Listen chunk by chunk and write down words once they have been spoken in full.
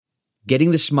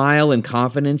Getting the smile and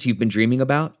confidence you've been dreaming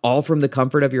about, all from the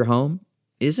comfort of your home,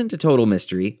 isn't a total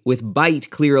mystery with Bite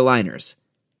clear aligners.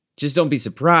 Just don't be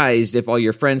surprised if all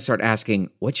your friends start asking,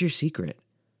 "What's your secret?"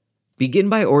 Begin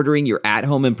by ordering your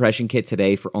at-home impression kit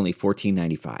today for only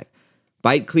 $14.95.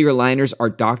 Bite clear aligners are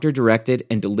doctor-directed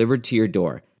and delivered to your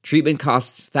door. Treatment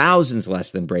costs thousands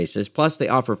less than braces, plus they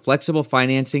offer flexible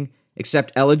financing,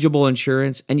 accept eligible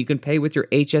insurance, and you can pay with your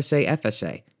HSA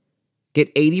FSA. Get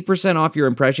 80% off your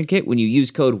impression kit when you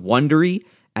use code WONDERY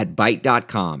at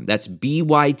Byte.com. That's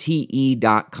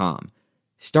BYTE.com.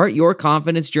 Start your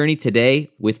confidence journey today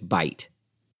with Byte.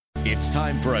 It's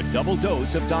time for a double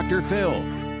dose of Dr. Phil.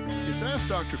 It's Ask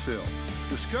Dr. Phil.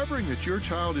 Discovering that your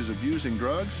child is abusing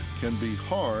drugs can be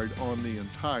hard on the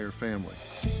entire family.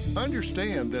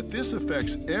 Understand that this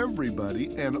affects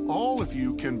everybody and all of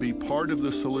you can be part of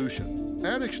the solution.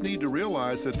 Addicts need to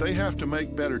realize that they have to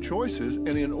make better choices, and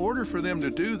in order for them to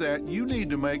do that, you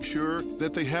need to make sure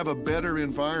that they have a better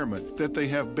environment, that they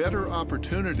have better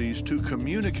opportunities to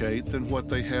communicate than what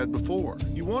they had before.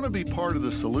 You want to be part of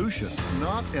the solution,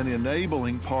 not an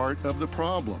enabling part of the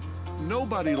problem.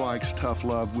 Nobody likes tough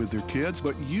love with their kids,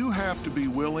 but you have to be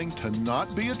willing to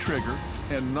not be a trigger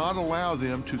and not allow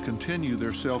them to continue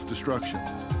their self-destruction.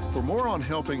 For more on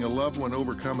helping a loved one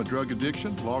overcome a drug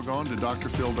addiction, log on to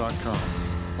drphil.com.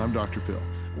 I'm Dr. Phil.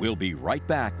 We'll be right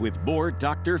back with more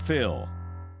Dr. Phil.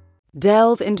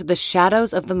 Delve into the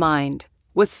shadows of the mind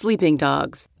with Sleeping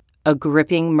Dogs, a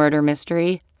gripping murder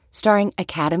mystery starring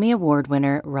Academy Award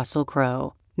winner Russell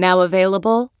Crowe. Now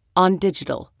available on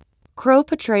digital. Crowe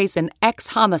portrays an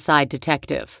ex-homicide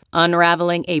detective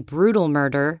unraveling a brutal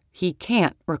murder he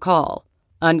can't recall.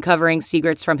 Uncovering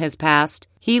secrets from his past,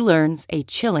 he learns a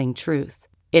chilling truth.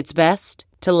 It's best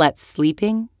to let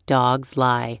sleeping dogs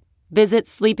lie. Visit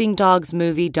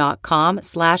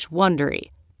sleepingdogsmovie.com/Wondery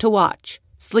to watch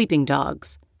Sleeping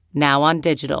Dogs, now on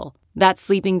digital. That's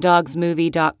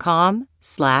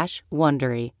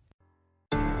sleepingdogsmovie.com/Wondery.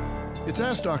 It's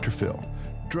Ask Dr. Phil.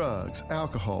 Drugs,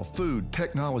 alcohol, food,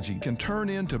 technology can turn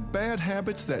into bad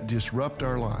habits that disrupt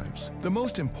our lives. The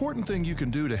most important thing you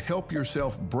can do to help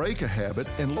yourself break a habit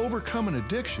and overcome an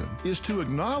addiction is to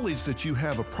acknowledge that you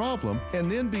have a problem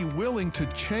and then be willing to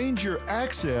change your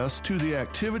access to the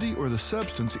activity or the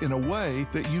substance in a way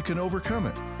that you can overcome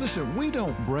it. Listen, we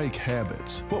don't break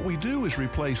habits. What we do is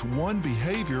replace one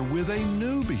behavior with a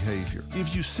new behavior.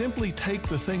 If you simply take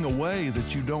the thing away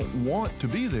that you don't want to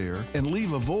be there and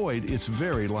leave a void, it's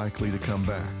very likely to come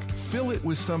back. Fill it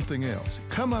with something else.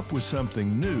 Come up with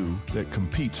something new that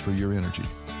competes for your energy.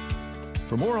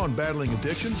 For more on battling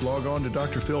addictions, log on to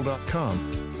drphil.com.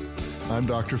 I'm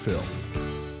Dr. Phil.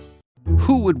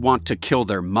 Who would want to kill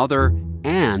their mother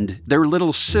and their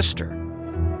little sister?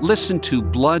 Listen to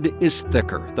Blood is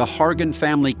Thicker, the Hargan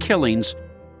family killings,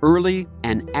 early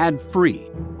and ad-free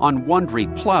on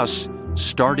Wondery Plus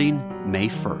starting May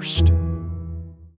 1st.